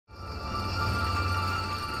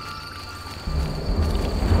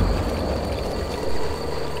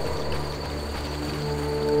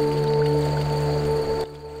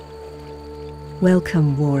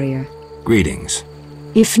Welcome, warrior. Greetings.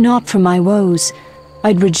 If not for my woes,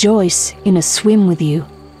 I'd rejoice in a swim with you.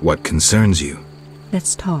 What concerns you?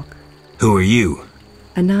 Let's talk. Who are you?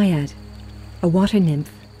 A Naiad, a water nymph.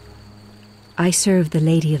 I serve the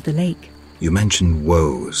Lady of the Lake. You mentioned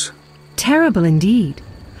woes. Terrible indeed.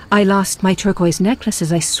 I lost my turquoise necklace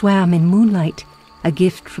as I swam in moonlight, a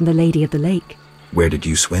gift from the Lady of the Lake. Where did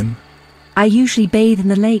you swim? I usually bathe in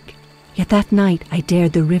the lake, yet that night I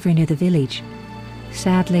dared the river near the village.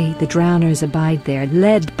 Sadly, the drowners abide there,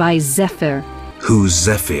 led by Zephyr. Who's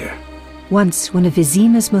Zephyr? Once one of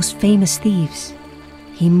Vizima's most famous thieves.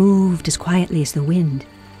 He moved as quietly as the wind,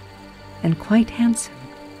 and quite handsome.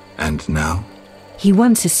 And now? He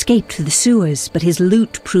once escaped through the sewers, but his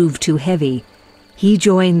loot proved too heavy. He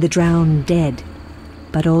joined the drowned dead,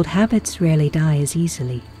 but old habits rarely die as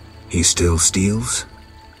easily. He still steals?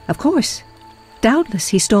 Of course. Doubtless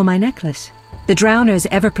he stole my necklace. The drowners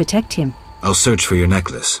ever protect him. I'll search for your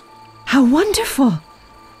necklace. How wonderful!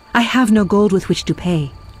 I have no gold with which to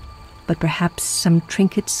pay, but perhaps some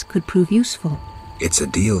trinkets could prove useful. It's a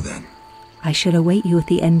deal, then. I shall await you at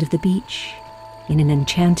the end of the beach, in an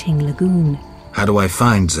enchanting lagoon. How do I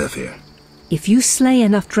find Zephyr? If you slay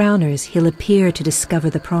enough drowners, he'll appear to discover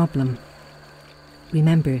the problem.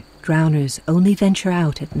 Remember, drowners only venture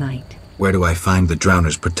out at night. Where do I find the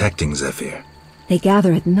drowners protecting Zephyr? They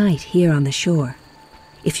gather at night here on the shore.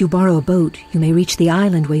 If you borrow a boat, you may reach the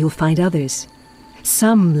island where you'll find others.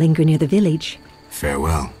 Some linger near the village.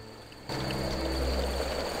 Farewell.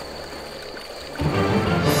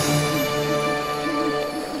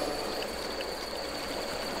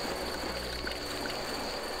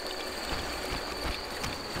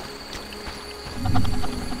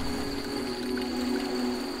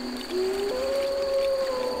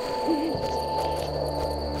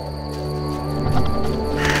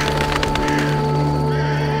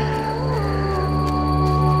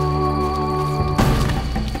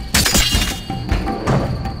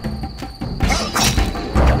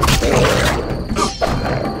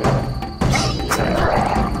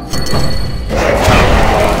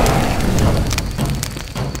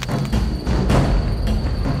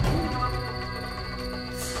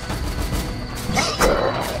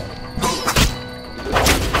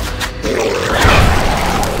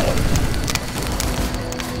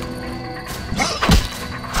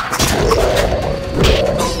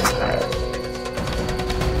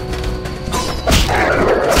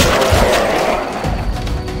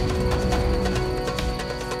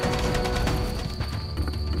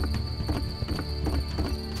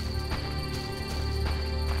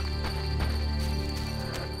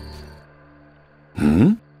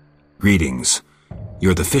 Greetings.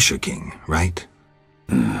 You're the Fisher King, right?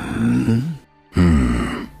 Well,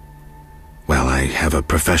 I have a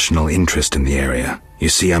professional interest in the area. You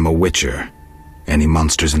see, I'm a witcher. Any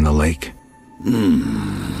monsters in the lake?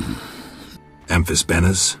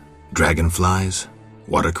 Amphisbaenas? Dragonflies?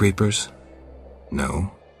 Water creepers?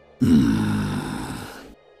 No?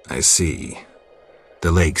 I see.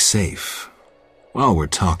 The lake's safe. While we're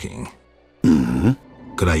talking,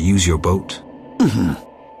 could I use your boat?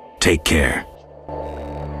 Take care.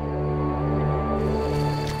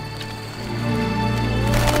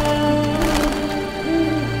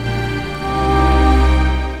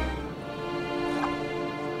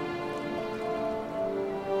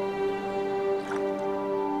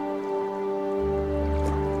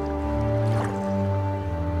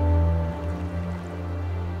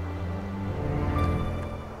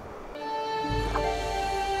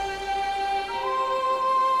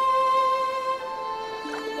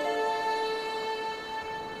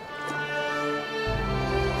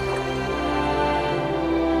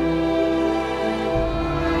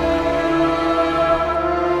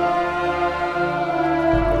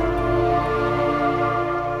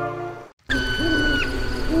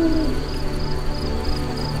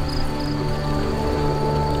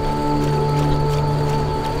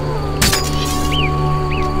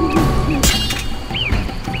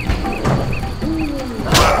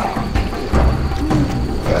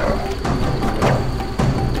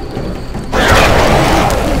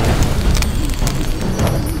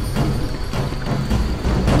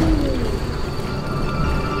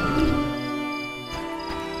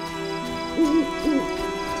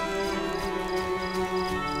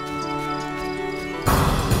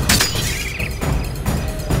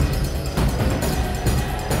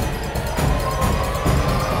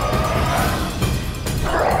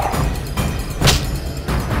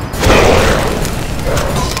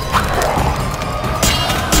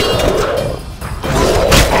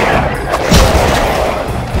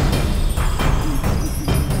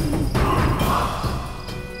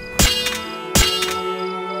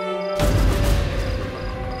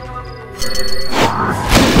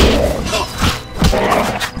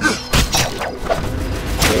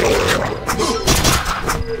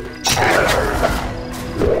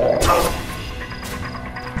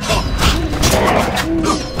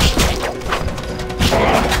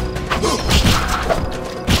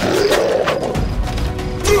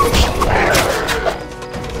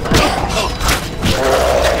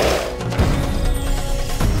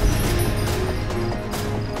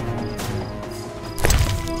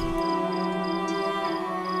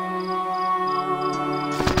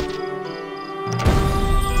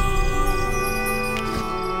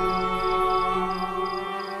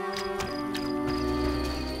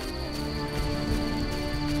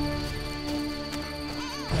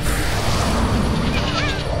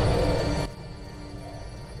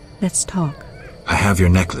 Let's talk. I have your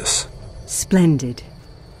necklace. Splendid.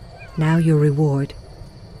 Now your reward.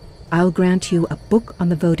 I'll grant you a book on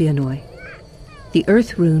the Vodyanoi, the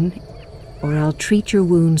Earth Rune, or I'll treat your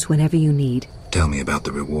wounds whenever you need. Tell me about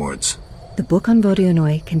the rewards. The book on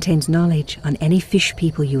Vodyanoi contains knowledge on any fish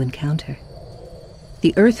people you encounter.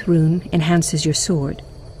 The Earth Rune enhances your sword.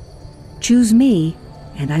 Choose me,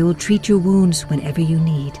 and I will treat your wounds whenever you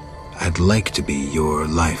need. I'd like to be your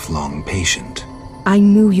lifelong patient. I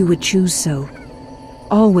knew you would choose so.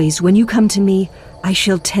 Always, when you come to me, I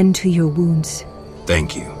shall tend to your wounds.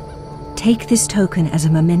 Thank you. Take this token as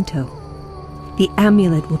a memento. The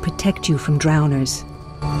amulet will protect you from drowners.